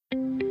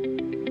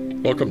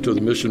Welcome to the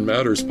Mission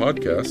Matters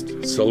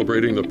podcast,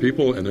 celebrating the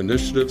people and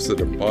initiatives that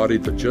embody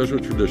the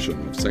Jesuit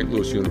tradition of St.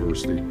 Louis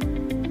University,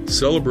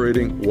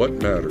 celebrating what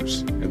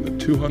matters in the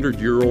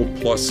 200-year-old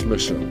plus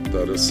mission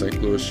that is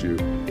St. Louis U,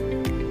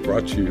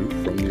 brought to you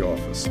from the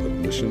Office of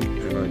Mission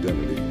and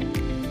Identity.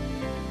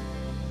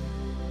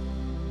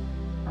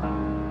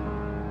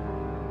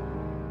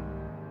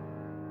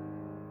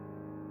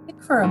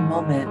 Think for a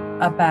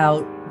moment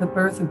about the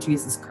birth of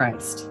Jesus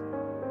Christ.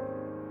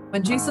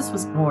 When Jesus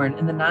was born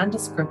in the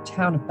nondescript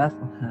town of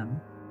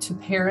Bethlehem to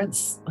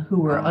parents who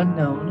were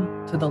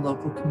unknown to the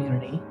local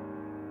community,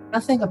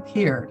 nothing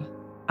appeared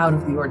out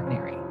of the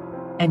ordinary.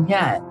 And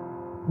yet,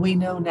 we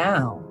know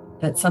now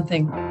that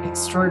something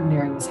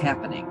extraordinary was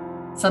happening,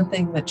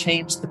 something that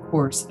changed the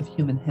course of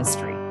human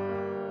history.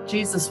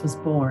 Jesus was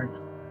born,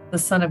 the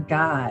Son of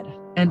God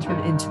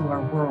entered into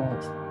our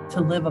world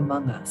to live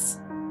among us.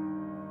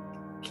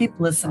 Keep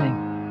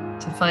listening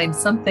to find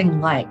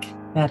something like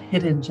that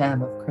hidden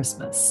gem of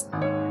Christmas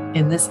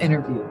in this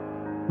interview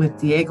with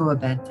Diego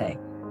Abente,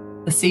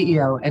 the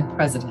CEO and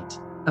president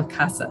of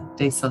Casa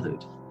de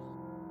Salud.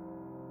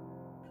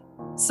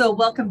 So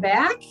welcome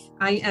back.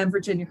 I am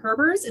Virginia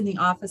Herbers in the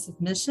Office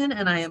of Mission,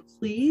 and I am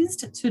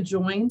pleased to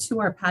join to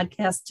our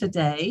podcast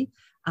today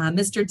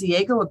Mr.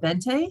 Diego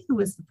Abente, who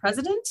is the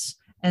president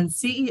and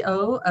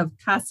CEO of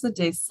Casa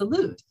de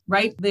Salud,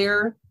 right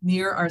there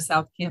near our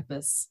South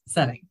Campus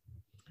setting.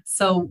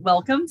 So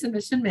welcome to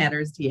Mission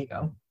Matters,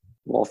 Diego.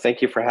 Well,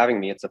 thank you for having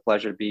me. It's a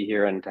pleasure to be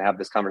here and to have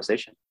this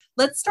conversation.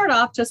 Let's start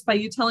off just by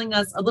you telling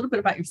us a little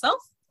bit about yourself,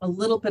 a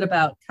little bit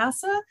about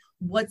Casa.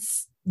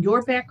 What's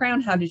your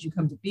background? How did you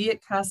come to be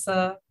at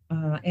Casa?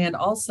 And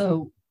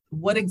also,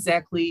 what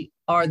exactly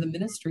are the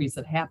ministries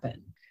that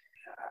happen?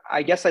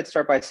 I guess I'd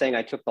start by saying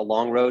I took the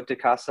long road to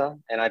Casa,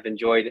 and I've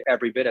enjoyed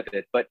every bit of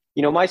it. But,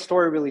 my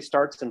story really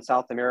starts in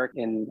South America,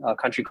 in a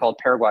country called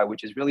Paraguay,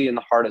 which is really in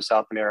the heart of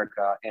South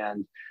America.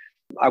 And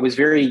I was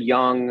very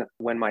young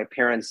when my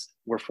parents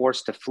were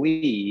forced to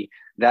flee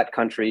that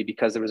country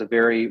because there was a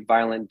very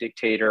violent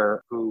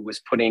dictator who was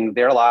putting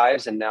their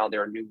lives and now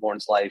their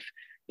newborn's life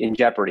in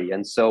jeopardy.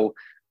 And so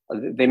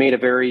they made a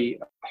very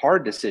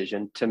hard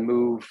decision to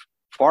move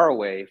far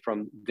away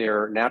from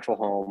their natural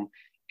home.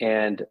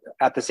 And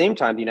at the same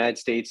time, the United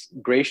States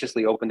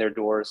graciously opened their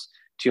doors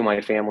to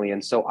my family.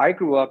 And so I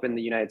grew up in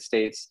the United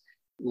States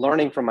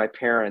learning from my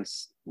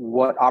parents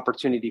what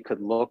opportunity could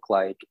look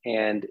like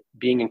and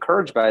being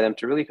encouraged by them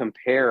to really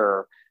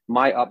compare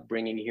my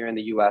upbringing here in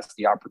the US,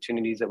 the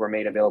opportunities that were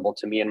made available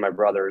to me and my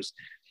brothers,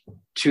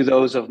 to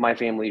those of my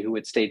family who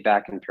had stayed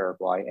back in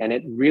Paraguay. And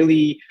it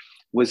really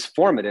was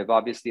formative.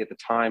 Obviously, at the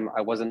time,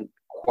 I wasn't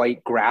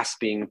quite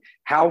grasping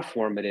how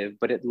formative,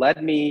 but it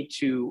led me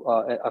to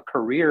a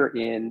career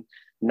in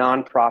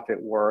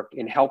nonprofit work,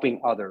 in helping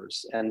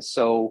others. And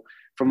so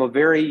from a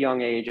very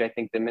young age, I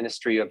think the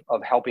ministry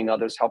of helping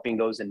others, helping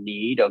those in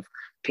need, of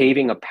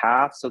paving a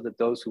path so that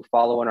those who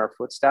follow in our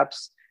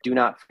footsteps do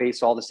not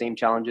face all the same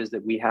challenges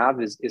that we have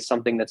is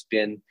something that's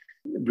been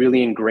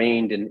really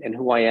ingrained in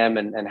who I am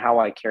and how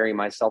I carry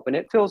myself. And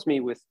it fills me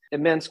with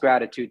immense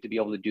gratitude to be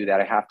able to do that.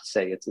 I have to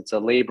say, it's a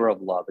labor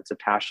of love. It's a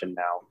passion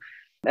now.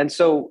 And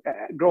so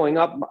growing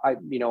up, I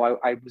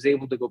was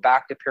able to go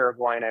back to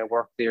Paraguay, and I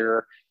worked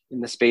there in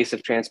the space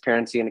of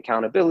transparency and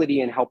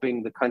accountability and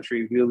helping the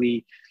country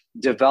really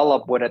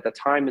develop what at the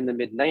time in the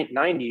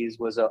mid-90s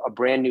was a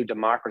brand new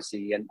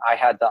democracy. And I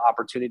had the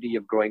opportunity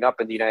of growing up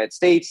in the United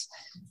States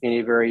in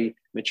a very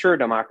mature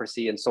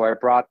democracy. And so I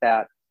brought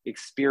that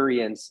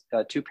experience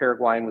to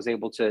Paraguay and was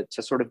able to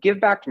sort of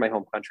give back to my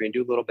home country and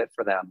do a little bit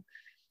for them.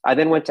 I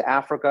then went to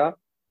Africa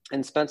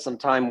and spent some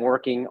time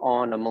working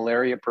on a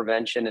malaria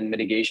prevention and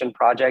mitigation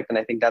project. And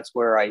I think that's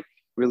where I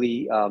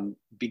really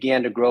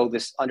began to grow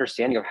this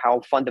understanding of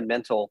how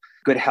fundamental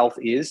good health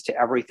is to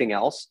everything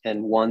else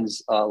in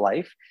one's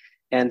life.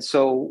 And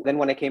so then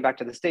when I came back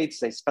to the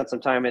States, I spent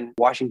some time in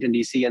Washington,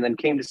 D.C., and then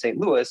came to St.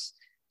 Louis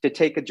to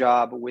take a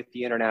job with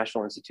the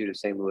International Institute of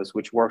St. Louis,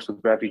 which works with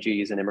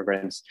refugees and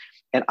immigrants.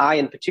 And I,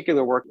 in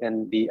particular, work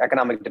in the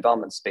economic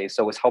development space.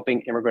 So I was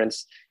helping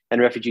immigrants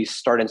and refugees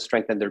start and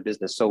strengthen their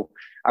business. So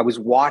I was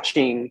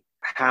watching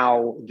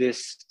how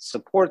this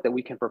support that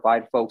we can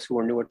provide folks who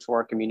are newer to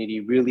our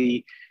community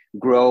really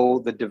grow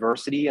the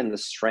diversity and the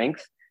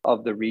strength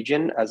of the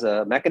region as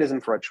a mechanism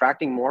for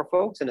attracting more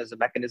folks and as a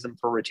mechanism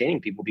for retaining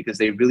people because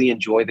they really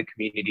enjoy the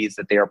communities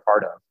that they are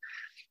part of.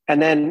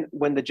 And then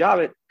when the job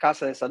at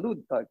Casa de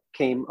Salud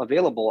came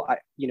available,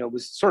 it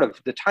was sort of,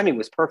 the timing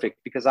was perfect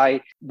because I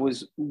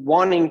was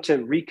wanting to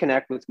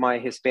reconnect with my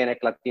Hispanic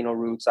Latino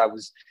roots. I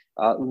was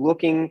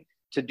looking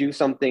to do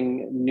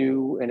something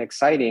new and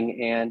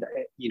exciting. And,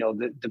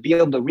 to be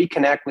able to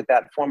reconnect with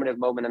that formative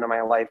moment in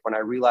my life when I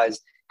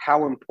realized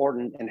how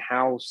important and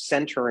how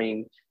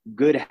centering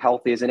good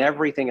health is and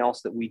everything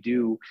else that we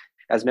do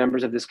as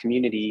members of this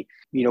community,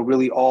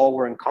 really all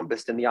were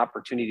encompassed in the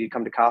opportunity to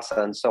come to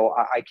Casa. And so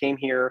I came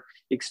here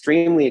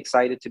extremely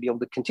excited to be able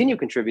to continue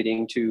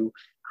contributing to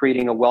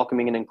creating a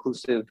welcoming and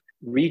inclusive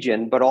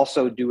region, but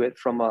also do it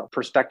from a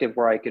perspective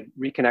where I could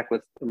reconnect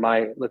with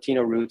my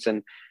Latino roots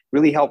and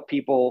really help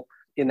people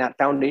in that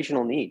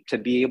foundational need to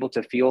be able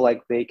to feel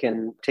like they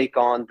can take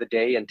on the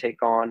day and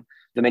take on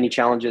the many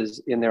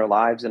challenges in their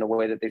lives in a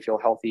way that they feel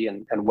healthy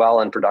and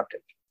well and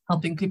productive.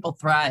 Helping people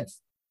thrive.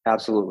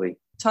 Absolutely.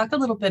 Talk a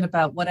little bit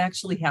about what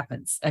actually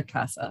happens at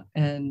CASA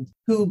and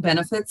who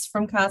benefits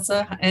from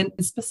CASA, and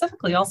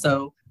specifically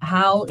also,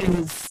 how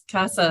is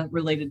CASA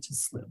related to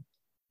SLU?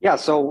 Yeah,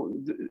 so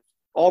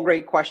all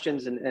great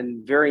questions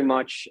and very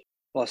much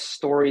a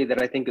story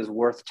that I think is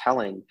worth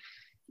telling.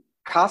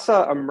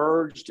 CASA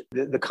emerged,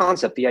 the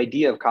concept, the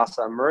idea of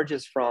CASA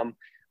emerges from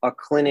a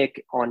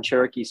clinic on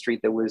Cherokee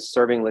Street that was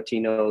serving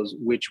Latinos,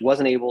 which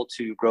wasn't able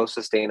to grow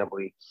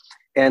sustainably.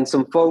 And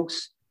some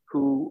folks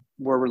who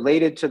were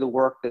related to the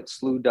work that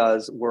SLU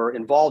does were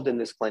involved in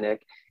this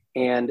clinic,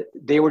 and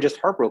they were just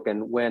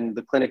heartbroken when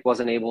the clinic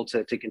wasn't able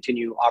to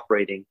continue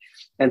operating.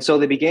 And so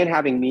they began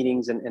having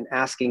meetings and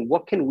asking,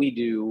 what can we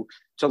do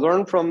to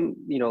learn from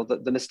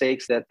the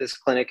mistakes that this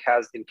clinic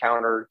has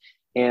encountered,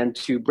 and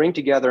to bring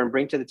together and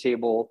bring to the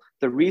table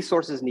the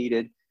resources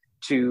needed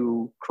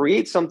to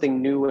create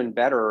something new and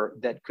better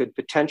that could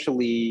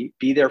potentially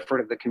be there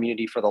for the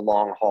community for the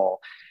long haul.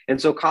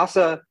 And so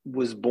CASA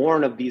was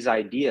born of these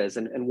ideas.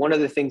 And one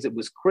of the things that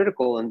was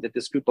critical and that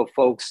this group of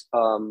folks,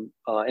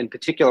 in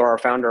particular, our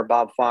founder,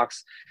 Bob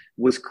Fox,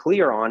 was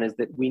clear on is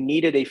that we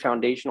needed a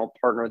foundational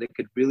partner that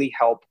could really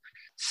help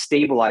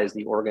stabilize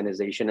the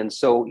organization. And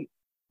so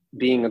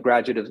being a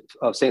graduate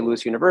of St.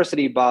 Louis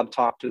University, Bob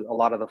talked to a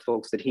lot of the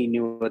folks that he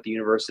knew at the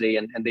university,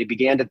 and they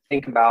began to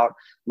think about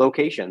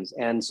locations.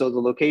 And so the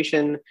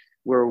location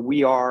where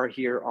we are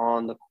here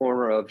on the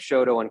corner of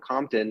Choteau and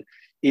Compton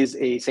is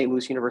a St.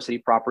 Louis University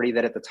property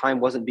that at the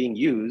time wasn't being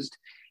used.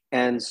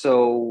 And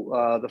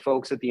so the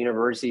folks at the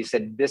university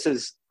said, this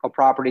is a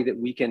property that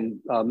we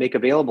can make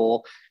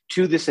available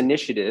to this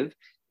initiative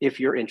if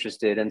you're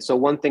interested. And so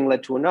one thing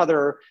led to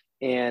another.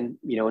 And,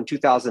 in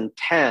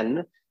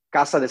 2010,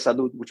 Casa de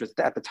Salud, which was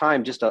at the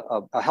time just a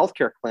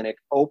healthcare clinic,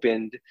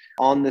 opened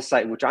on this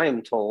site, which I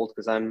am told,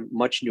 because I'm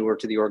much newer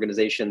to the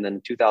organization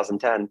than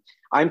 2010,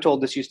 I'm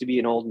told this used to be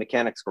an old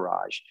mechanics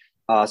garage.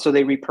 So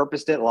they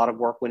repurposed it. A lot of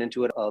work went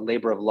into it, a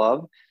labor of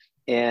love.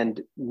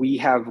 And we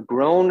have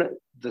grown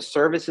the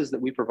services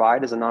that we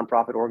provide as a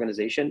nonprofit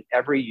organization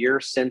every year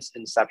since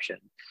inception.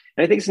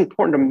 And I think it's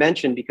important to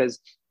mention because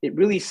it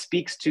really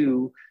speaks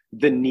to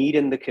the need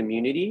in the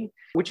community,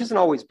 which isn't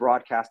always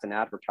broadcast and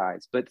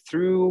advertised, but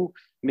through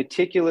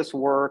meticulous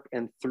work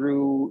and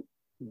through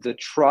the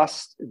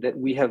trust that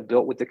we have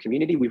built with the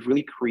community, we've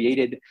really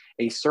created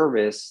a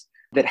service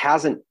that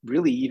hasn't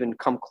really even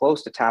come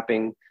close to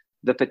tapping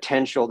the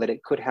potential that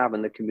it could have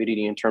in the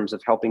community in terms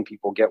of helping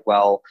people get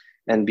well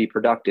and be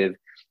productive.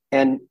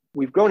 And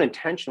we've grown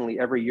intentionally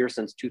every year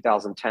since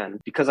 2010.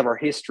 Because of our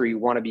history, we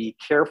want to be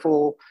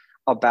careful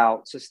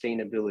about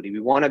sustainability.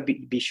 We want to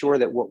be sure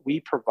that what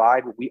we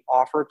provide, what we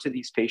offer to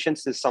these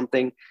patients is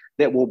something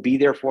that will be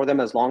there for them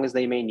as long as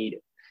they may need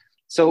it.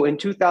 So in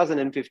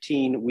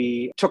 2015,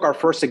 we took our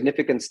first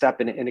significant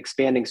step in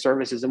expanding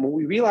services. And what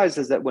we realized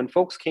is that when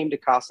folks came to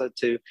CASA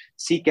to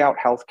seek out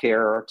healthcare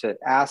or to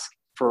ask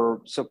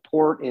for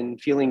support in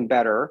feeling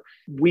better,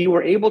 we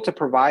were able to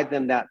provide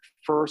them that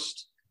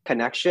first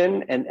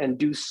connection and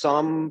do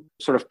some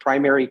sort of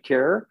primary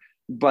care.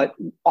 But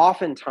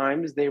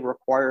oftentimes they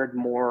required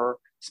more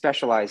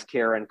specialized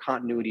care and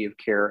continuity of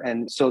care.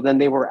 And so then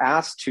they were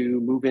asked to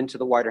move into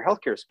the wider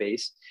healthcare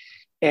space.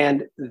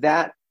 And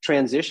that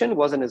transition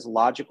wasn't as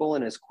logical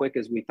and as quick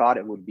as we thought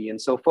it would be. And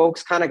so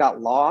folks kind of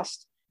got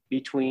lost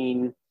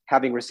between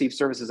having received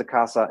services at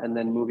CASA and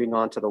then moving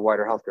on to the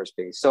wider healthcare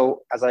space.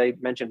 So as I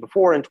mentioned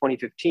before, in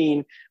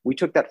 2015, we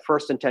took that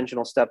first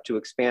intentional step to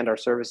expand our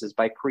services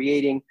by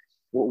creating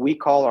what we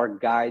call our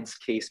Guides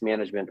Case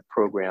Management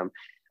Program.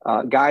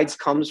 Guides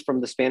comes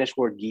from the Spanish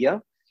word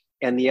guia.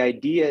 And the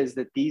idea is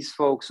that these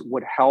folks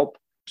would help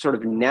sort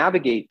of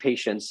navigate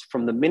patients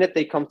from the minute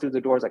they come through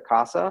the doors at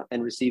CASA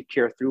and receive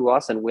care through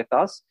us and with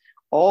us,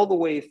 all the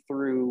way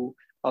through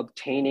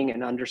obtaining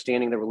and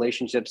understanding the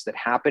relationships that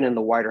happen in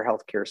the wider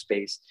healthcare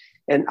space.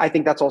 And I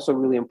think that's also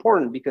really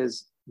important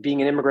because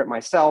being an immigrant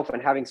myself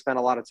and having spent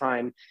a lot of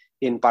time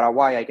in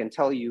Paraguay, I can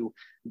tell you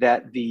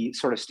that the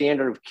sort of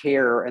standard of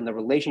care and the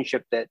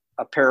relationship that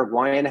a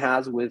Paraguayan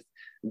has with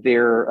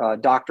their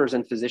doctors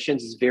and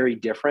physicians is very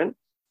different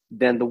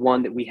than the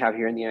one that we have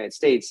here in the United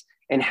States.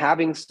 And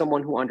having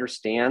someone who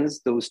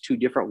understands those two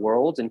different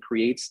worlds and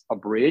creates a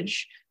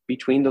bridge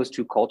between those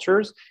two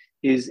cultures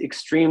is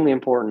extremely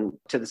important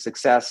to the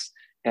success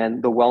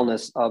and the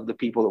wellness of the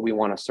people that we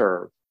want to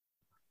serve.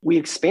 We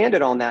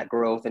expanded on that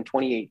growth in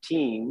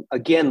 2018,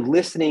 again,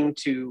 listening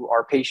to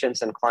our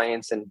patients and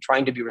clients and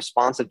trying to be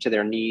responsive to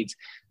their needs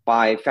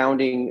by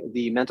founding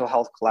the Mental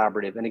Health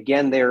Collaborative. And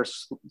again, there,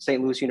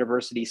 St. Louis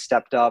University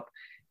stepped up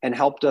and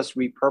helped us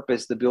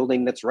repurpose the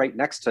building that's right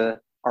next to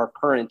our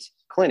current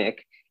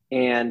clinic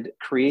and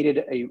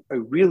created a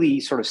really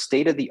sort of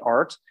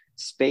state-of-the-art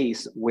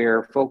space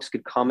where folks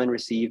could come and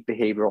receive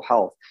behavioral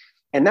health.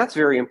 And that's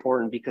very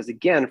important because,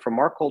 again, from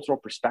our cultural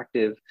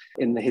perspective,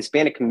 in the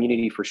Hispanic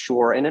community for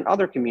sure, and in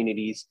other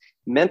communities,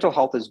 mental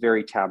health is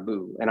very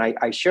taboo. And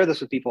I share this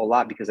with people a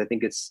lot because I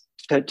think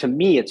to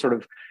me, it sort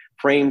of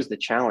frames the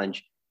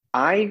challenge.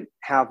 I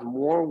have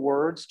more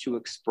words to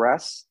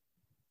express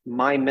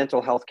my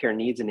mental health care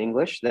needs in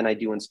English than I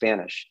do in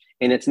Spanish.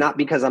 And it's not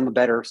because I'm a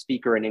better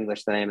speaker in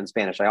English than I am in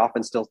Spanish. I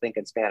often still think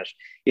in Spanish.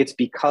 It's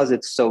because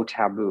it's so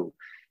taboo.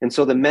 And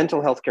so the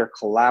Mental Health Care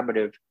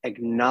Collaborative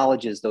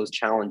acknowledges those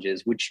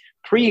challenges, which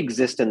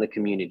pre-exist in the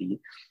community,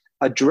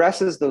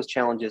 addresses those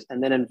challenges,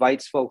 and then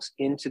invites folks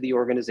into the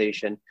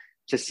organization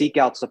to seek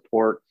out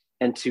support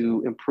and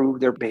to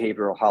improve their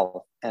behavioral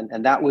health.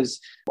 And that was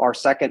our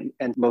second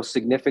and most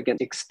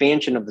significant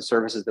expansion of the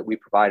services that we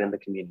provide in the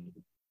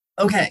community.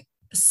 Okay.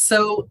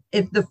 So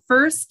if the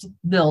first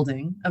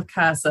building of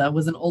CASA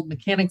was an old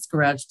mechanics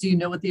garage, do you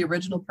know what the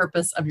original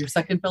purpose of your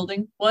second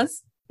building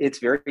was? It's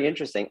very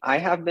interesting. I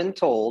have been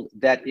told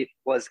that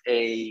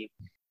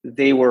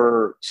they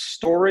were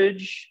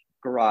storage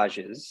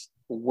garages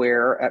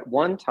where at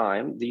one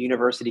time the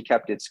university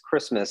kept its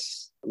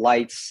Christmas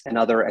lights and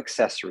other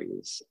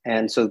accessories.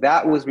 And so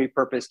that was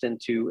repurposed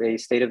into a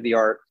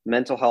state-of-the-art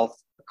mental health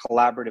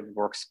collaborative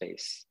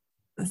workspace.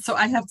 So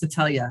I have to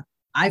tell you,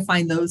 I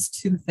find those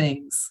two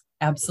things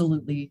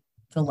absolutely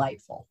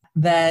delightful.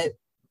 That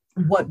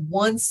what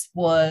once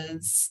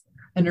was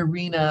an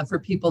arena for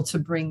people to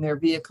bring their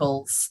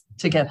vehicles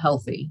to get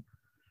healthy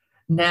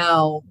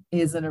now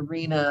is an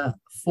arena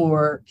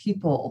for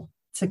people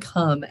to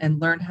come and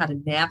learn how to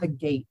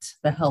navigate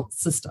the health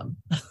system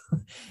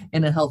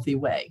in a healthy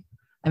way.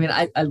 I mean,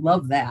 I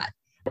love that.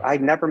 I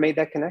never made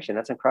that connection.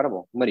 That's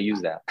incredible. I'm going to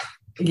use that.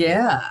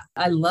 Yeah,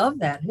 I love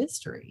that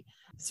history.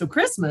 So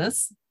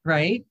Christmas,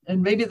 right?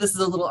 And maybe this is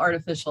a little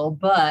artificial,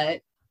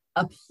 but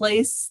a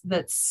place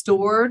that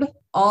stored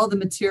all the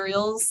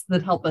materials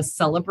that help us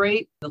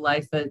celebrate the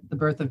life that the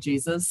birth of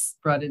Jesus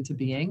brought into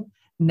being,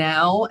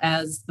 now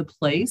as the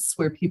place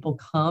where people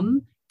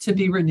come to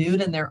be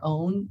renewed in their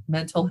own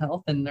mental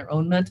health and their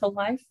own mental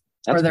life.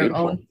 That's or their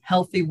beautiful. Own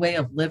healthy way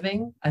of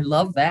living. I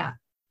love that.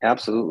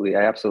 Absolutely.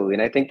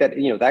 And I think that,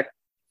 that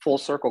full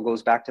circle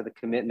goes back to the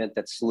commitment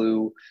that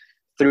SLU,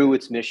 through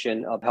its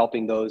mission of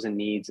helping those in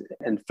need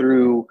and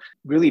through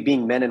really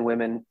being men and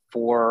women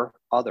for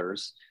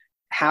others,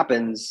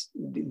 happens.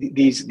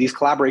 These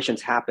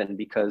collaborations happen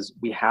because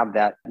we have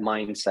that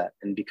mindset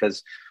and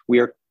because we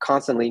are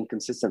constantly and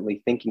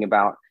consistently thinking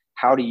about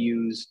how to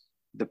use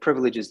the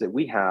privileges that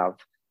we have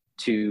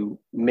to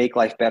make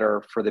life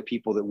better for the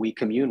people that we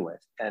commune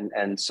with.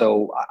 And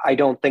so I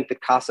don't think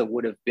that CASA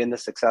would have been the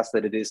success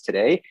that it is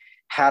today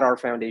had our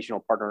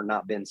foundational partner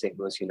not been St.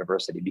 Louis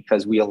University,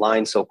 because we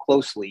align so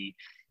closely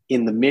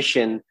in the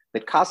mission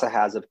that CASA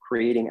has of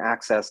creating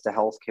access to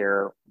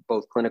healthcare,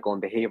 both clinical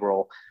and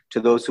behavioral, to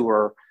those who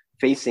are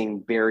facing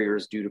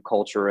barriers due to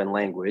culture and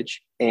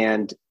language,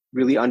 and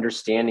really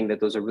understanding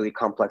that those are really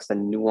complex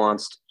and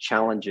nuanced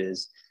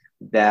challenges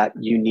that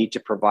you need to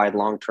provide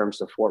long-term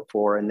support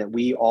for, and that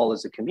we all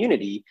as a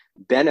community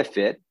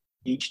benefit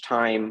each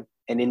time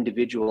an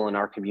individual in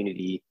our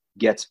community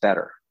gets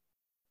better.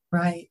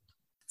 Right.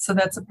 So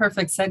that's a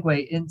perfect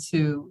segue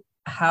into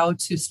how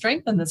to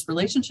strengthen this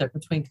relationship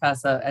between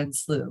CASA and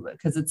SLU,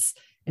 because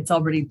it's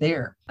already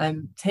there.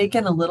 I'm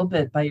taken a little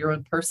bit by your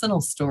own personal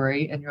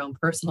story and your own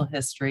personal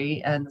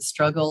history and the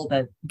struggle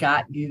that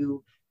got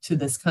you to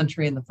this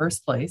country in the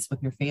first place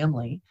with your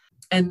family.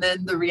 And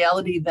then the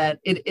reality that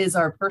it is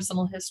our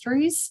personal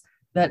histories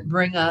that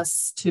bring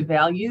us to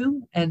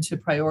value and to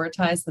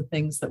prioritize the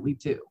things that we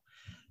do.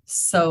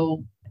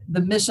 So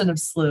the mission of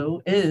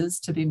SLU is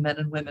to be men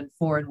and women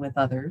for and with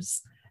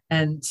others,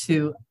 and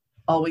to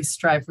always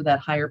strive for that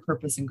higher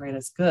purpose and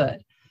greatest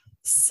good.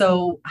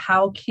 So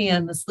how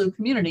can the SLU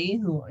community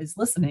who is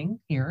listening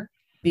here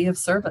be of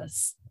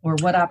service, or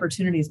what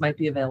opportunities might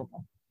be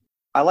available?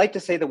 I like to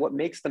say that what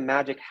makes the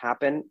magic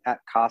happen at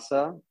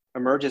CASA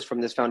emerges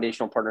from this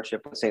foundational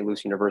partnership with St.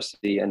 Louis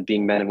University and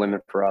being men and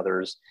women for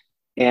others.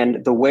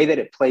 And the way that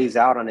it plays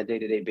out on a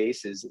day-to-day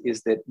basis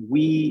is that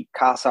we,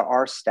 CASA,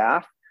 our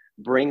staff,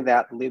 bring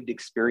that lived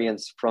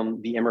experience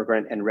from the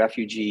immigrant and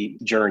refugee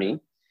journey.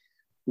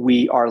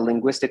 We are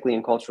linguistically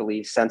and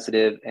culturally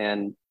sensitive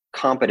and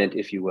competent,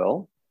 if you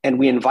will. And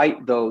we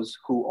invite those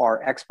who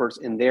are experts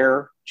in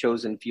their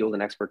chosen field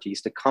and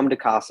expertise to come to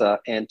CASA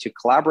and to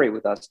collaborate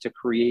with us to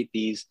create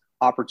these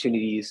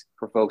opportunities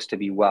for folks to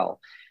be well.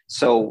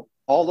 So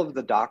all of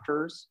the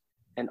doctors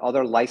and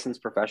other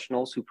licensed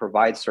professionals who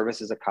provide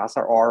services at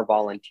CASA are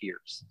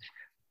volunteers.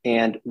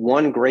 And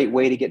one great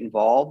way to get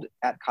involved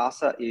at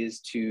CASA is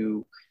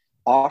to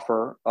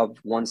offer of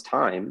one's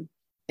time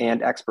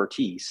and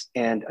expertise.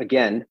 And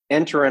again,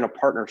 enter in a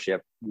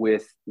partnership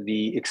with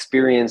the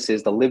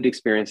experiences, the lived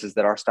experiences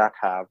that our staff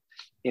have,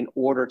 in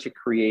order to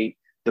create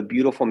the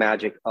beautiful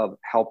magic of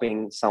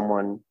helping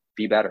someone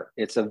be better.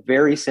 It's a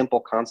very simple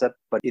concept,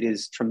 but it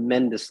is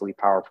tremendously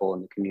powerful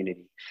in the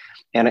community.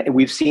 And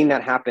we've seen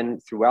that happen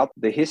throughout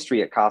the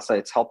history at CASA.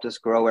 It's helped us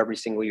grow every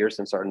single year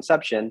since our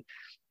inception.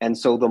 And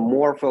so the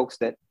more folks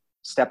that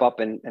step up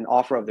and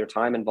offer of their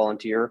time and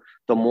volunteer,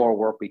 the more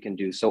work we can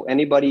do. So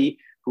anybody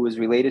who is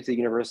related to the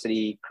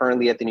university,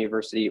 currently at the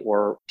university,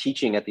 or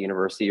teaching at the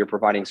university, or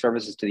providing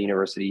services to the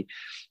university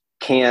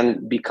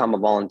can become a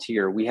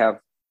volunteer. We have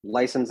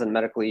licensed and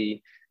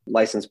medically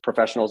licensed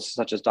professionals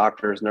such as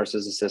doctors,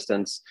 nurses,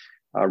 assistants,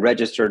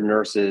 registered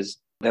nurses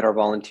that are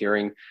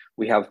volunteering.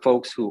 We have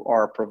folks who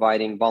are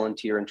providing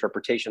volunteer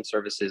interpretation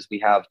services. We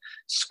have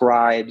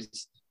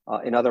scribes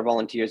and other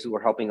volunteers who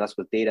are helping us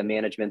with data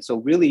management. So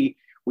really,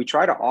 we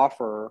try to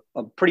offer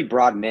a pretty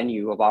broad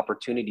menu of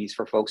opportunities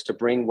for folks to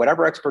bring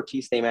whatever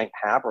expertise they might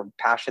have or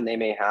passion they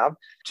may have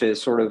to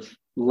sort of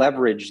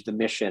leverage the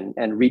mission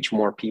and reach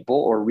more people,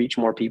 or reach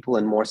more people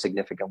in more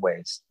significant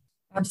ways.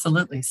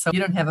 Absolutely. So you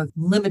don't have a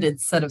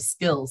limited set of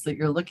skills that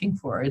you're looking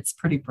for. It's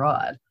pretty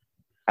broad.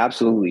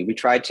 Absolutely. We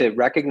try to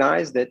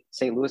recognize that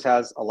St. Louis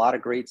has a lot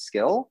of great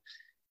skill,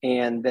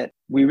 and that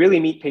we really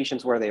meet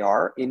patients where they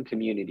are in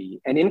community.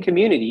 And in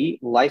community,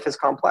 life is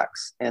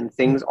complex and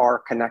things are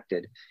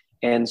connected.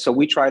 And so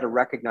we try to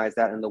recognize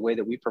that in the way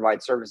that we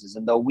provide services.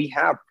 And though we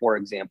have, for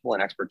example, an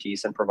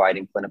expertise in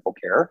providing clinical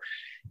care,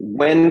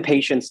 when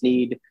patients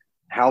need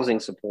housing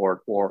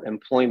support or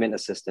employment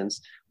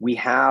assistance, we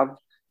have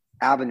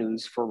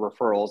avenues for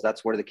referrals.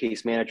 That's where the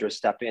case managers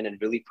step in and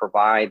really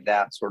provide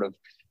that sort of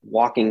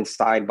walking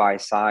side by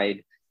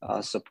side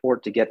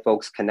support to get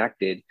folks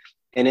connected.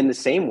 And in the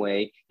same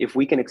way, if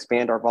we can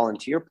expand our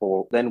volunteer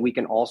pool, then we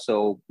can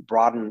also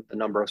broaden the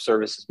number of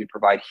services we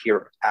provide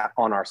here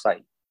on our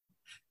site.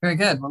 Very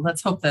good. Well,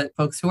 let's hope that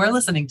folks who are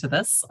listening to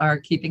this are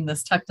keeping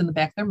this tucked in the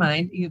back of their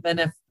mind, even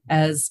if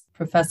as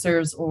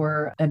professors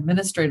or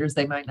administrators,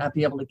 they might not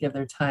be able to give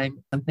their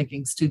time. I'm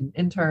thinking student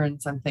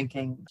interns. I'm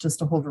thinking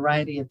just a whole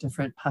variety of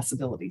different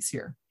possibilities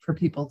here for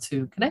people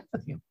to connect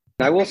with you.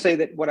 I will say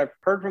that what I've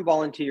heard from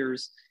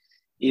volunteers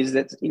is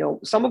that,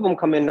 some of them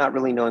come in not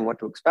really knowing what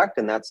to expect,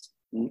 and that's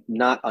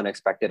not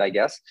unexpected, I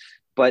guess.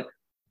 But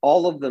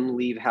all of them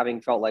leave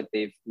having felt like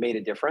they've made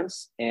a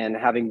difference and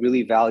having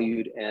really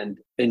valued and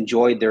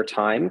enjoyed their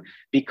time,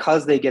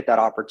 because they get that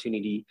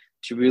opportunity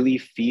to really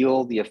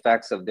feel the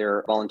effects of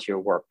their volunteer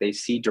work. They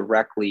see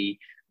directly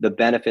the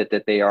benefit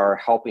that they are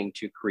helping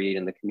to create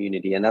in the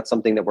community. And that's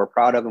something that we're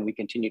proud of, and we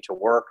continue to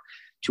work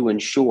to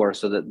ensure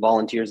so that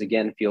volunteers,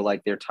 again, feel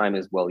like their time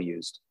is well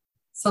used.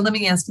 So let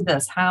me ask you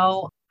this.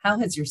 How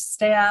has your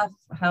staff,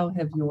 how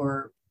have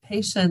your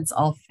patients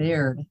all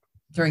fared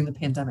during the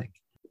pandemic?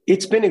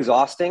 It's been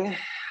exhausting.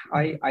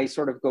 I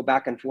sort of go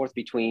back and forth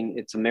between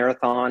it's a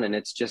marathon and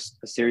it's just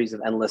a series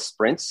of endless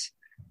sprints,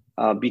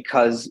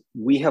 because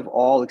we have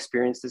all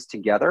experienced this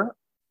together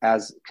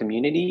as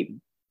community.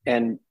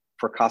 And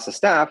for CASA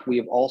staff, we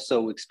have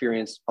also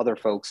experienced other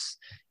folks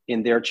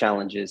in their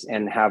challenges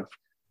and have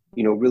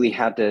really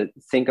had to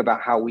think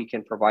about how we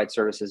can provide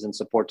services and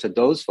support to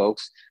those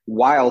folks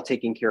while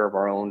taking care of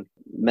our own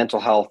mental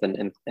health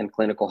and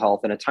clinical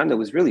health in a time that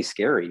was really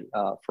scary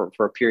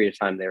for a period of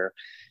time there.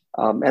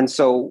 And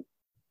so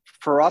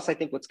for us, I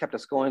think what's kept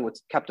us going,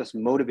 what's kept us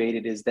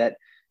motivated is that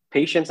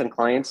patients and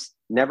clients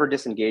never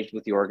disengaged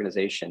with the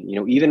organization.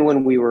 Even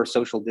when we were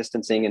social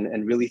distancing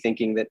and really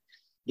thinking that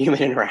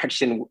human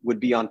interaction would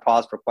be on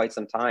pause for quite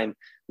some time,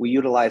 we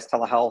utilized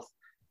telehealth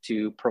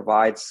to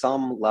provide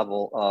some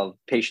level of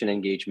patient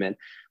engagement.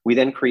 We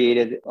then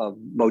created a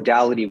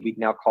modality we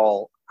now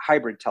call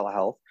hybrid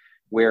telehealth,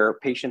 where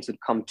patients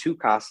would come to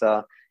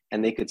CASA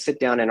and they could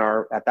sit down in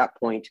our, at that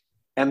point,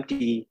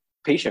 empty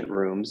patient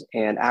rooms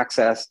and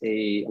access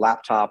a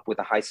laptop with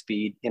a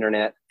high-speed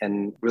internet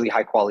and really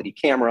high-quality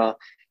camera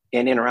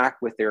and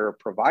interact with their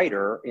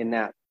provider in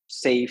that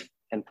safe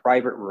and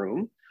private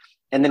room.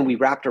 And then we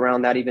wrapped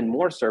around that even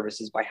more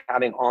services by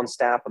having on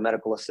staff a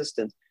medical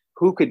assistant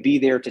who could be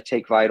there to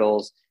take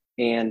vitals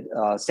and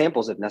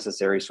samples if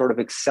necessary, sort of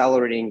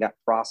accelerating that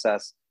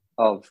process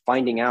of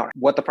finding out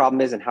what the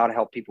problem is and how to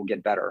help people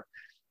get better.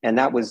 And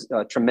that was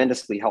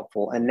tremendously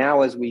helpful. And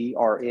now as we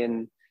are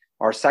in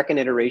our second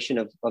iteration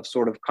of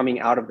sort of coming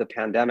out of the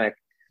pandemic,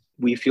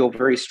 we feel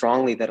very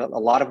strongly that a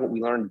lot of what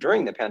we learned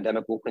during the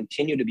pandemic will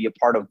continue to be a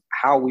part of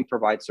how we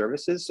provide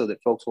services so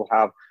that folks will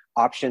have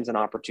options and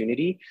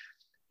opportunity.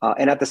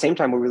 And at the same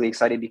time, we're really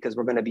excited because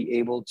we're going to be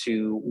able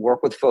to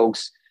work with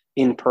folks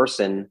in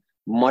person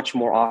much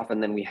more often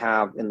than we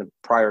have in the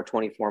prior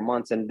 24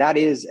 months. And that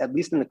is, at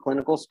least in the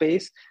clinical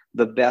space,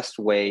 the best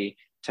way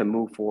to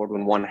move forward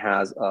when one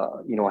has a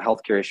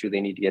healthcare issue they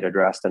need to get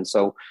addressed. And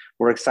so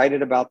we're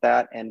excited about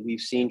that. And we've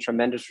seen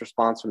tremendous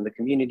response from the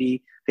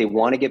community. They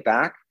want to get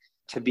back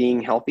to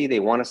being healthy. They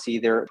want to see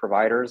their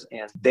providers.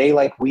 And they,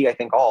 like we, I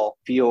think all,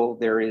 feel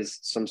there is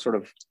some sort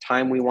of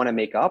time we want to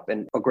make up.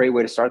 And a great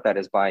way to start that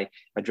is by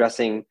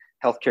addressing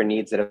healthcare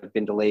needs that have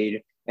been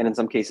delayed, and in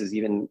some cases,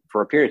 even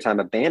for a period of time,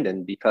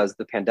 abandoned because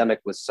the pandemic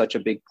was such a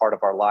big part of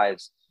our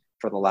lives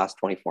for the last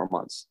 24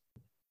 months.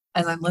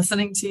 As I'm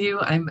listening to you,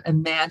 I'm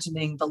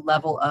imagining the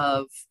level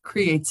of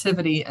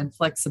creativity and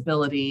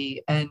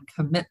flexibility and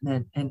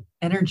commitment and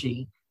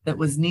energy that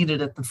was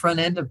needed at the front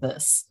end of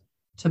this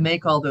to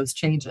make all those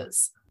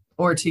changes,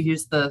 or to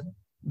use the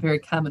very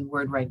common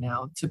word right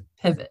now, to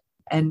pivot.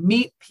 and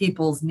meet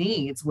people's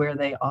needs where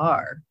they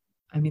are.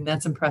 I mean,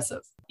 that's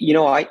impressive.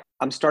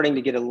 I'm starting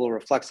to get a little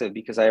reflexive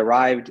because I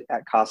arrived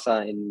at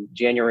CASA in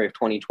January of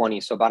 2020,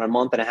 so about a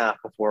month and a half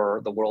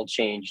before the world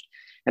changed.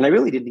 And I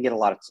really didn't get a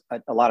lot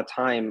of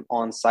time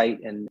on site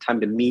and time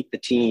to meet the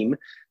team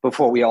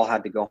before we all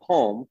had to go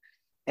home.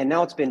 And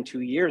now it's been 2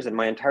 years, and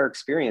my entire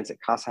experience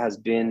at CASA has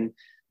been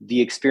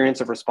the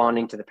experience of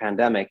responding to the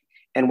pandemic.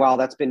 And while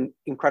that's been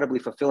incredibly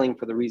fulfilling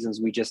for the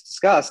reasons we just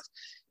discussed,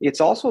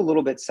 it's also a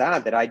little bit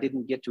sad that I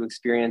didn't get to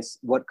experience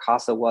what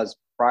CASA was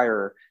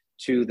prior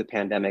to the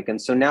pandemic. And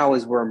so now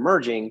as we're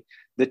emerging,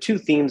 the two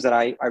themes that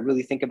I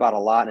really think about a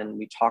lot, and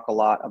we talk a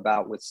lot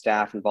about with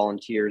staff and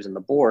volunteers and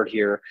the board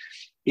here,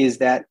 is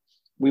that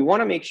we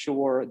want to make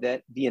sure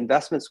that the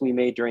investments we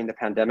made during the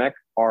pandemic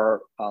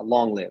are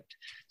long-lived.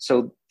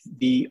 So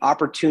the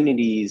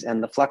opportunities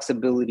and the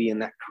flexibility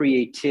and that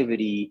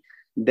creativity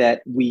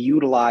that we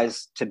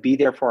utilize to be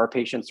there for our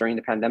patients during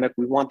the pandemic,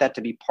 we want that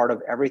to be part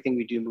of everything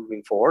we do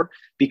moving forward,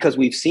 because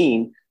we've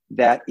seen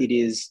that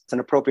it's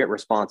an appropriate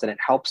response and it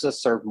helps us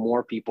serve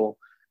more people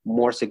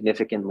more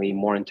significantly,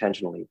 more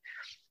intentionally.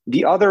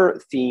 The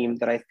other theme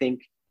that I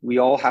think we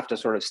all have to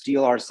sort of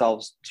steel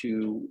ourselves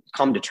to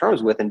come to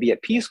terms with and be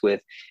at peace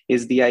with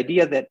is the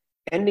idea that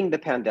ending the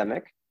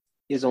pandemic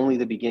is only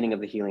the beginning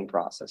of the healing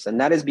process.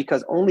 And that is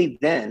because only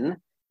then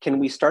can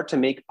we start to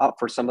make up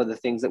for some of the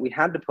things that we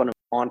had to put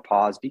on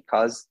pause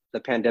because the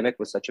pandemic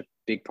was such a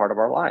big part of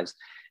our lives.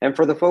 And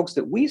for the folks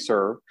that we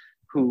serve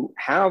who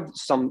have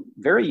some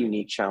very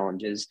unique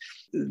challenges,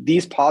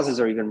 these pauses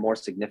are even more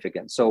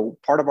significant. So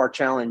part of our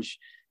challenge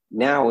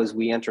now as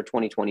we enter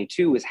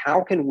 2022 is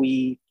how can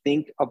we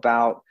think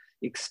about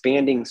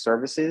expanding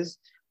services,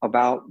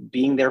 about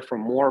being there for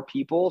more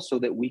people so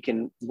that we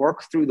can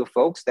work through the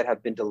folks that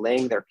have been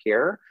delaying their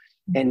care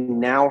and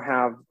now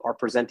are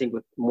presenting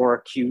with more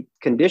acute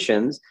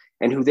conditions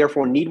and who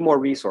therefore need more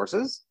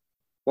resources,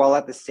 while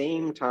at the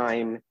same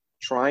time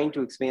trying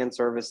to expand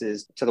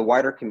services to the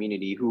wider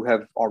community who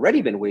have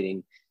already been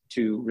waiting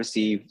to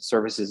receive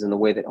services in the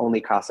way that only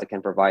CASA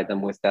can provide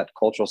them with that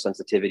cultural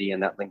sensitivity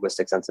and that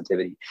linguistic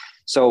sensitivity.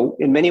 So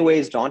in many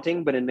ways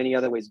daunting, but in many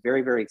other ways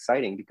very, very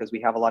exciting because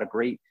we have a lot of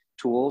great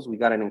tools. We've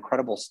got an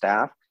incredible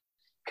staff,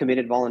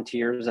 committed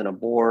volunteers, and a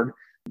board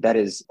that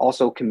is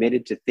also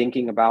committed to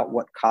thinking about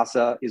what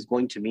CASA is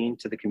going to mean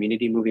to the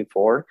community moving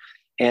forward.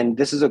 And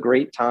this is a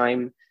great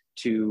time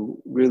to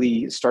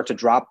really start to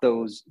drop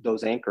those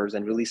anchors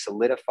and really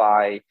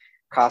solidify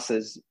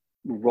CASA's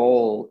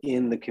role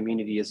in the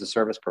community as a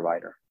service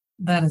provider.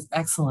 That is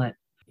excellent.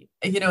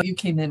 You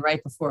came in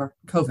right before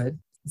COVID.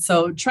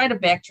 So try to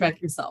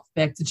backtrack yourself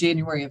back to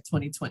January of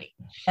 2020.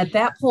 At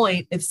that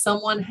point, if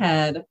someone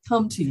had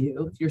come to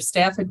you, if your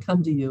staff had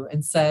come to you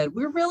and said,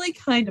 we're really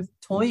kind of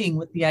toying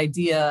with the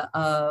idea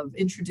of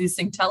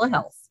introducing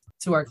telehealth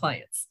to our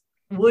clients,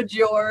 would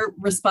your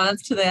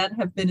response to that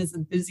have been as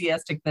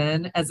enthusiastic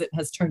then as it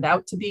has turned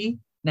out to be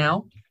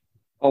now?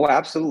 Oh,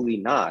 absolutely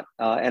not.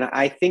 And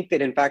I think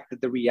that, in fact,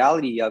 that the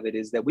reality of it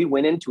is that we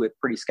went into it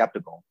pretty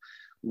skeptical.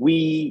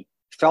 We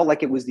felt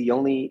like it was the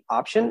only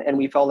option, and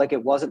we felt like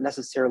it wasn't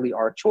necessarily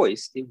our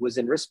choice. It was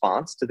in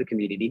response to the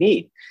community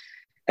need.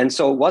 And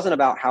so it wasn't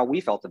about how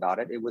we felt about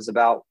it. It was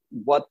about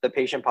what the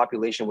patient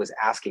population was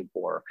asking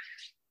for.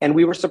 And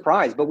we were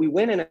surprised, but we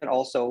went in it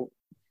also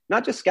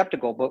not just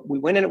skeptical, but we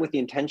went in it with the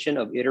intention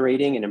of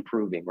iterating and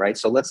improving, right?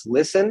 So let's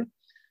listen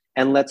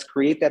and let's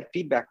create that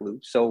feedback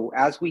loop. So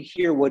as we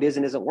hear what is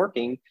and isn't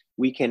working,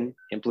 we can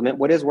implement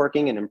what is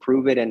working and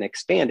improve it and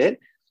expand it.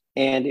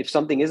 And if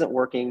something isn't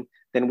working,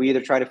 then we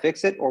either try to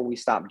fix it or we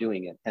stop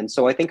doing it. And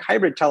so I think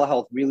hybrid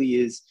telehealth really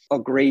is a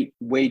great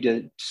way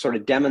to sort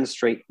of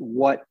demonstrate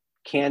what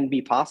can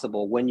be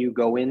possible when you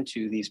go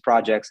into these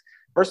projects.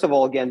 First of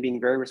all, again,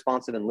 being very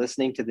responsive and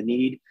listening to the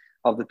need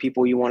of the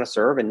people you want to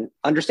serve and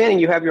understanding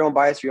you have your own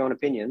bias, your own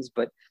opinions,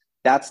 but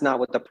that's not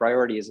what the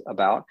priority is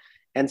about.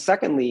 And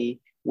secondly,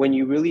 when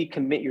you really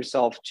commit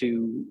yourself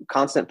to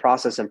constant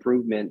process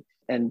improvement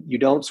and you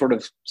don't sort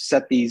of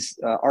set these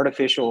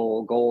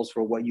artificial goals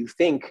for what you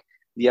think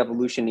the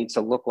evolution needs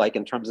to look like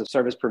in terms of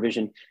service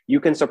provision, you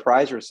can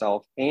surprise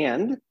yourself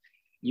and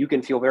you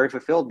can feel very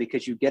fulfilled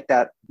because you get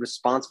that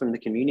response from the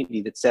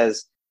community that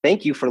says,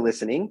 thank you for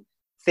listening.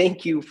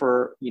 Thank you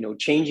for,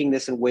 changing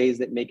this in ways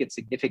that make it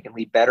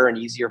significantly better and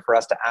easier for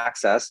us to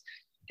access.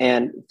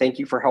 And thank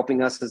you for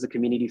helping us as a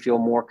community feel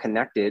more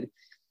connected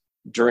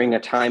during a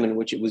time in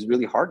which it was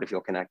really hard to feel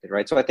connected,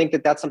 right? So I think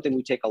that that's something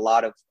we take a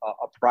lot of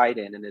pride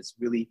in, and it's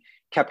really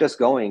kept us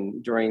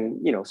going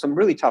during, some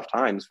really tough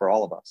times for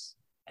all of us.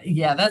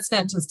 Yeah, that's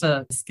not just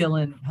a skill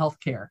in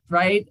healthcare,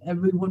 right? I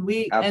mean, when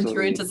we Absolutely.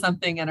 enter into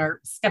something and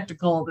are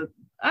skeptical that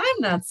I'm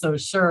not so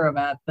sure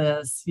about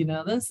this,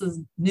 this is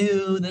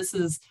new, this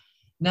is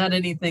not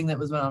anything that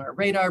was on our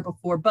radar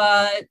before,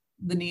 but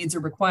the needs are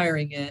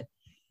requiring it.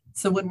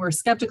 So when we're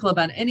skeptical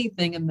about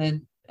anything and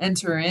then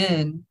enter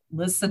in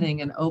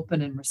listening and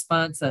open and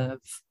responsive,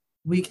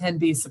 we can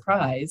be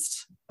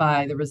surprised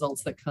by the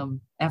results that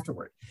come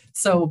afterward.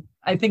 So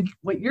I think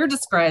what you're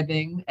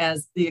describing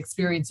as the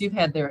experience you've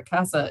had there at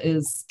CASA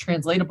is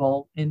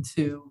translatable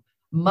into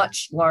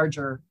much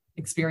larger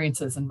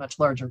experiences and much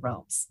larger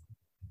realms.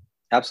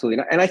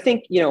 Absolutely. And I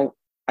think,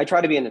 I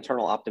try to be an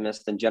eternal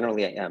optimist, and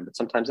generally I am, but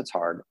sometimes it's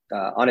hard.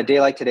 On a day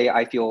like today,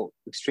 I feel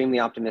extremely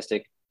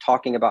optimistic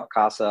talking about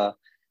CASA,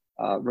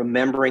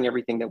 remembering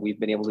everything that we've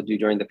been able to do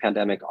during the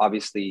pandemic.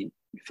 Obviously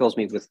fills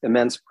me with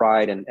immense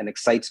pride and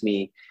excites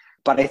me.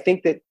 But I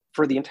think that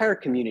for the entire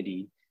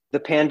community, the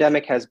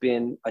pandemic has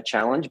been a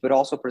challenge, but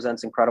also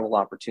presents incredible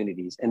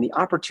opportunities. And the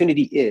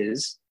opportunity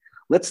is,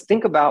 let's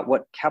think about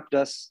what kept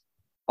us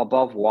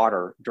above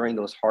water during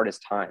those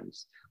hardest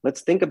times.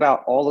 Let's think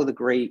about all of the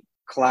great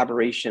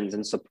collaborations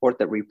and support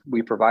that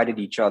we provided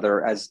each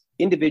other as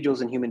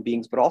individuals and human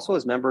beings, but also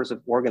as members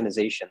of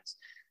organizations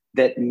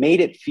that made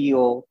it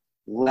feel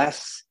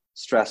less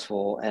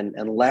stressful and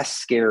less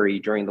scary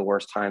during the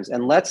worst times.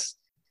 And let's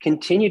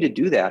continue to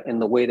do that in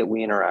the way that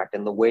we interact,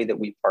 in the way that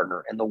we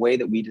partner, in the way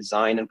that we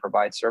design and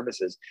provide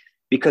services,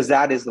 because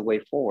that is the way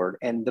forward.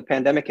 And the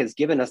pandemic has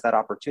given us that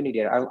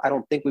opportunity. I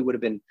don't think we would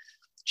have been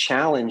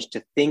challenged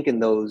to think in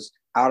those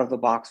out of the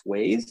box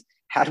ways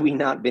had we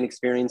not been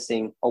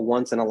experiencing a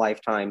once in a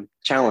lifetime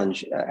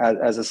challenge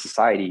as a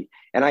society.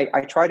 And I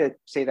try to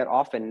say that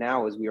often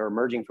now as we are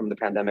emerging from the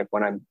pandemic,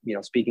 when I'm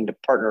speaking to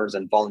partners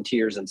and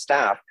volunteers and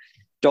staff,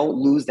 don't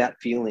lose that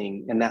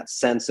feeling and that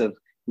sense of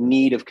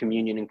need of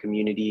communion and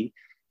community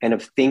and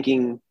of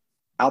thinking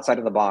outside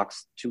of the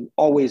box to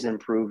always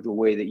improve the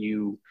way that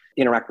you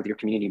interact with your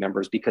community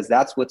members, because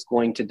that's what's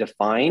going to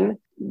define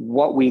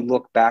what we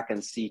look back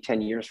and see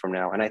 10 years from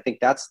now. And I think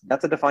that's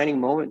a defining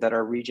moment that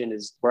our region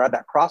we're at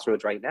that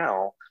crossroads right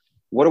now.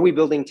 What are we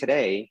building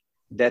today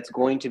that's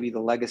going to be the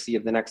legacy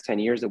of the next 10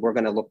 years that we're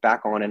going to look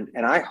back on?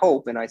 And I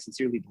hope, and I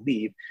sincerely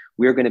believe,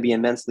 we're going to be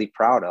immensely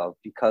proud of,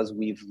 because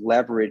we've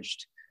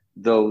leveraged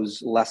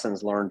those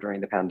lessons learned during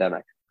the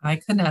pandemic. I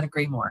could not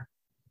agree more,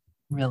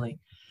 really.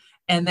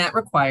 And that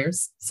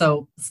requires,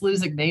 so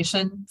SLU's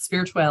Ignatian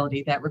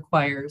spirituality, that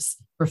requires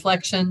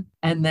reflection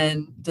and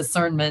then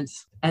discernment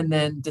and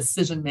then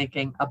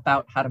decision-making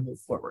about how to move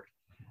forward.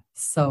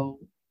 So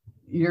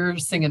you're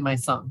singing my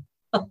song.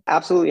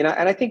 Absolutely. And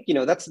I think,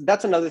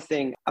 that's another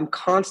thing. I'm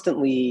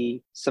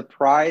constantly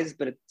surprised,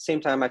 but at the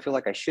same time, I feel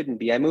like I shouldn't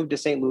be. I moved to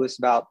St. Louis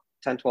about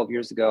 10, 12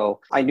 years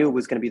ago. I knew it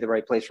was going to be the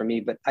right place for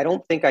me, but I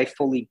don't think I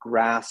fully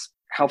grasped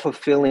how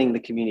fulfilling the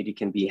community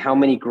can be, how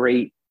many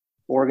great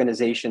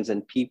organizations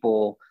and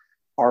people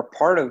are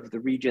part of the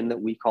region that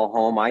we call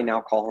home. I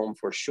now call home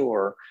for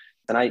sure.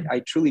 And I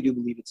truly do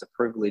believe it's a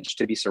privilege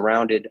to be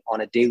surrounded on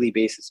a daily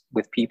basis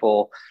with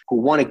people who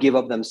want to give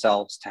of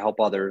themselves to help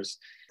others.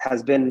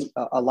 Has been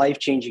a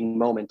life-changing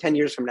moment. 10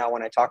 years from now,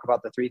 when I talk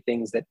about the three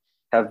things that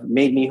have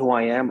made me who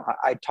I am,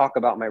 I talk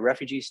about my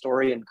refugee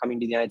story and coming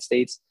to the United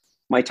States.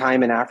 My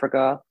time in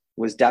Africa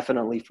was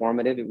definitely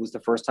formative. It was the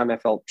first time I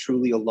felt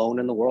truly alone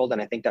in the world.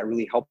 And I think that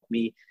really helped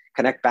me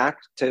connect back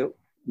to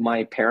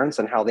my parents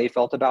and how they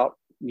felt about,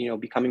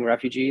 becoming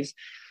refugees.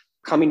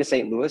 Coming to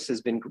St. Louis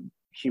has been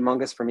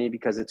humongous for me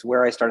because it's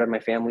where I started my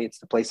family. It's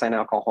the place I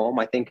now call home.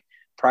 I think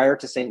prior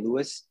to St.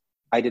 Louis,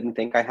 I didn't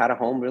think I had a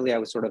home, really. I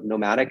was sort of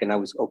nomadic and I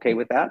was okay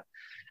with that.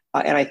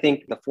 And I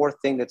think the fourth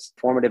thing that's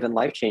formative and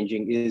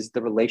life-changing is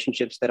the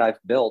relationships that I've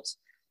built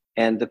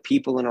and the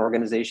people and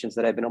organizations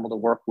that I've been able to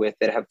work with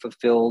that have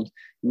fulfilled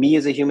me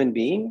as a human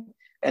being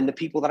and the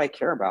people that I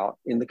care about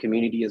in the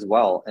community as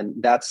well.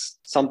 And that's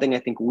something I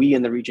think we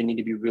in the region need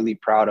to be really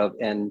proud of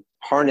and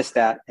harness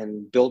that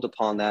and build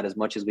upon that as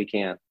much as we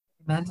can.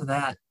 Amen to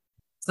that.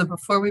 So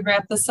before we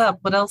wrap this up,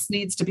 what else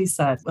needs to be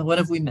said? What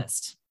have we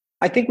missed?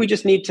 I think we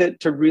just need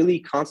to really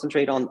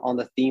concentrate on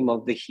the theme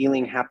of the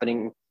healing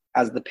happening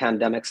as the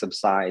pandemic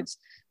subsides.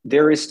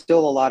 There is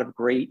still a lot of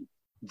great,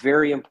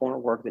 very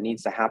important work that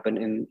needs to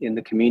happen in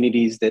the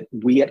communities that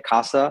we at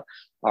CASA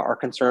are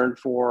concerned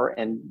for,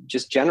 and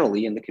just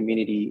generally in the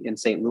community in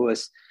St.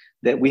 Louis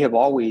that we have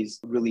always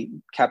really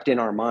kept in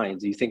our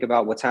minds. You think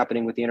about what's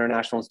happening with the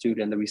International Institute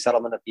and the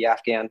resettlement of the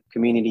Afghan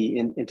community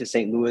into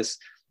St. Louis,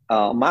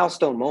 a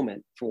milestone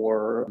moment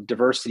for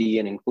diversity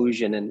and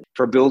inclusion and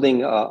for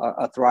building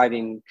a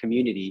thriving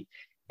community.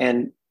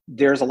 And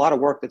there's a lot of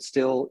work that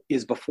still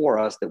is before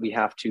us that we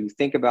have to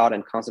think about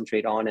and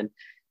concentrate on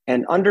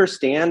and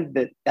understand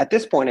that at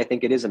this point, I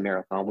think it is a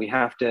marathon. We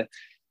have to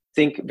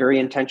think very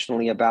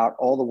intentionally about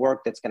all the work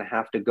that's going to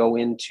have to go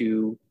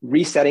into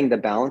resetting the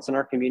balance in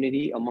our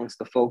community amongst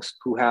the folks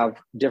who have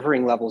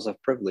differing levels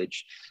of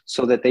privilege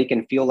so that they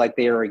can feel like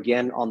they are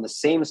again on the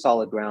same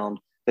solid ground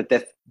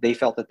that they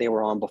felt that they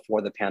were on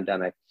before the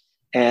pandemic.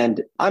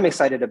 And I'm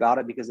excited about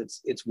it because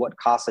it's what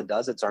CASA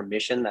does. It's our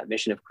mission, that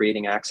mission of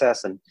creating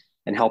access and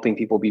helping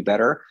people be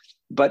better.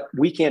 But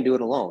we can't do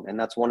it alone. And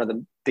that's one of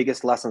the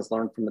biggest lessons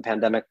learned from the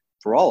pandemic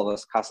for all of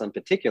us, CASA in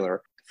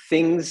particular.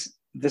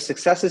 The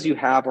successes you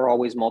have are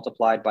always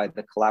multiplied by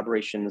the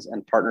collaborations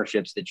and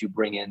partnerships that you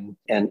bring in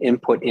and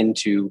input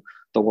into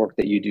the work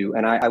that you do.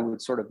 And I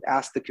would sort of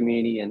ask the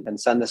community and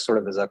send this sort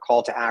of as a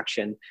call to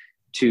action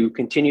to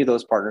continue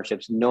those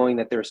partnerships, knowing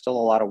that there's still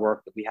a lot of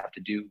work that we have to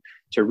do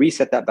to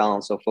reset that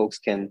balance so folks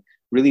can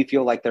really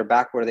feel like they're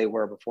back where they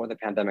were before the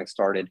pandemic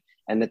started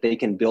and that they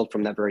can build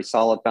from that very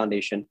solid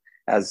foundation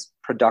as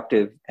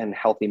productive and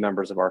healthy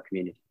members of our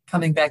community.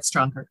 Coming back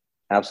stronger.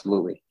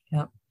 Absolutely.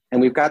 Yeah. And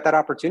we've got that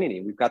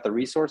opportunity. We've got the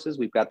resources,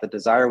 we've got the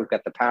desire, we've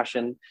got the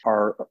passion.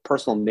 Our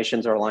personal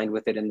missions are aligned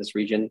with it in this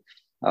region.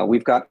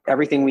 We've got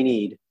everything we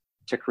need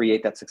to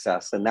create that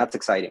success. And that's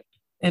exciting.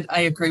 And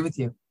I agree with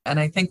you. And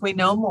I think we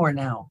know more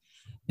now.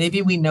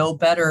 Maybe we know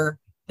better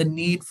the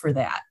need for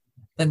that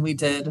than we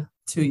did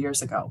 2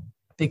 years ago,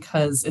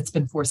 because it's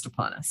been forced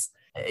upon us.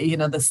 You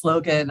know, the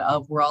slogan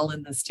of "we're all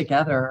in this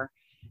together"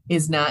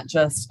 is not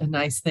just a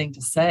nice thing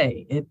to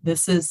say.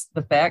 This is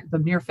the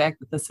mere fact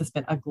that this has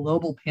been a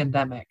global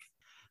pandemic.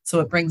 So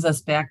it brings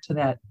us back to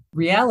that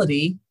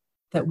reality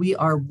that we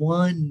are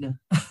one.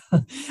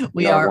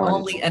 we are one.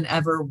 Only and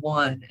ever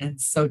one. And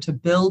so to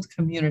build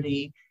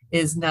community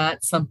is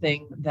not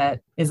something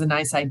that is a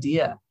nice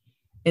idea.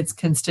 It's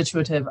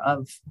constitutive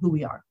of who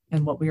we are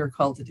and what we are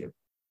called to do.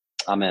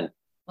 Amen.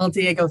 Well,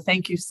 Diego,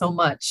 thank you so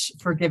much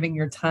for giving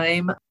your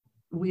time.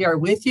 We are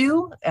with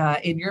you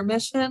in your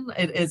mission.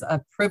 It is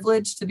a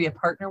privilege to be a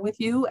partner with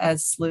you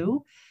as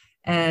SLU,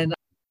 and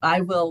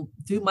I will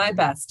do my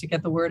best to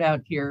get the word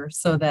out here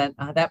so that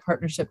that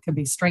partnership can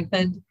be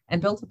strengthened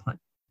and built upon.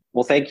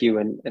 Well, thank you.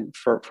 And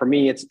for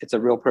me, it's a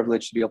real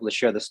privilege to be able to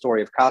share the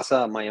story of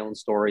CASA, my own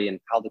story, and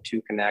how the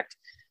two connect.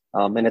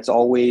 And it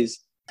always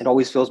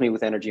fills me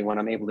with energy when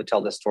I'm able to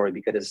tell this story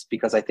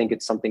because I think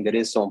it's something that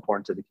is so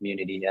important to the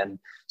community. And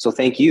so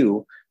thank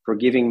you for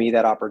giving me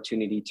that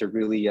opportunity to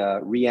really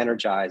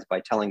re-energize by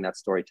telling that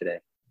story today.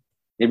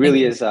 It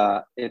really is.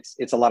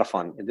 It's a lot of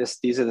fun.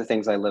 These are the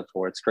things I live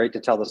for. It's great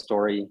to tell the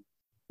story.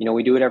 You know,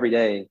 we do it every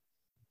day,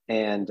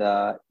 and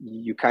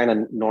you kind of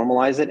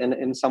normalize it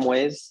in some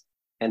ways.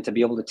 And to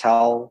be able to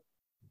tell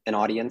an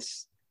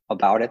audience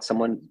about it,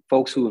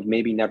 folks who have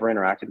maybe never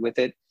interacted with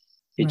it,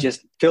 it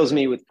just fills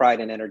me with pride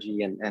and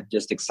energy and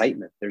just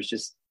excitement.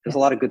 There's a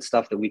lot of good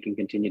stuff that we can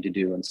continue to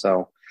do. And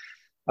so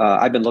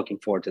I've been looking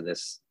forward to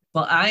this.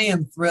 Well, I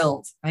am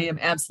thrilled. I am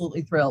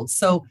absolutely thrilled.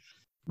 So,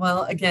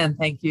 well, again,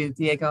 thank you,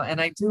 Diego.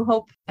 And I do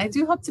hope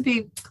to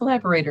be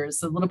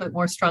collaborators a little bit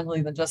more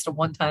strongly than just a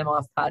one-time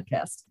off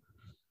podcast.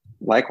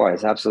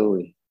 Likewise.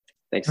 Absolutely.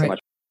 Thanks so much.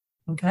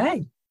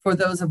 Okay. For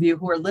those of you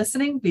who are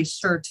listening, be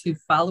sure to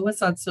follow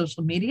us on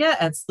social media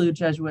at SLU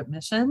Jesuit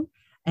Mission.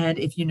 And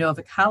if you know of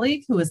a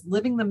colleague who is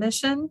living the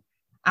mission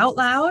out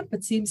loud,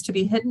 but seems to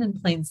be hidden in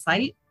plain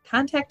sight,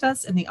 contact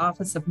us in the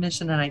Office of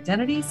Mission and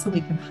Identity so we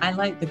can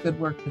highlight the good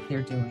work that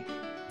they're doing.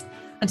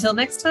 Until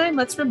next time,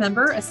 let's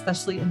remember,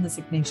 especially in this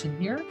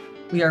Ignatian year,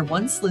 we are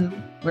one SLU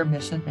where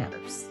mission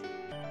matters.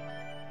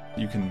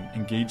 You can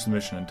engage the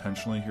mission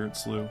intentionally here at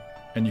SLU,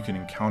 and you can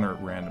encounter it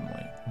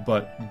randomly.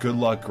 But good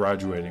luck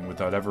graduating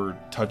without ever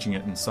touching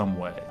it in some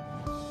way.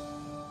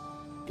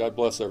 God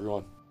bless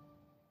everyone.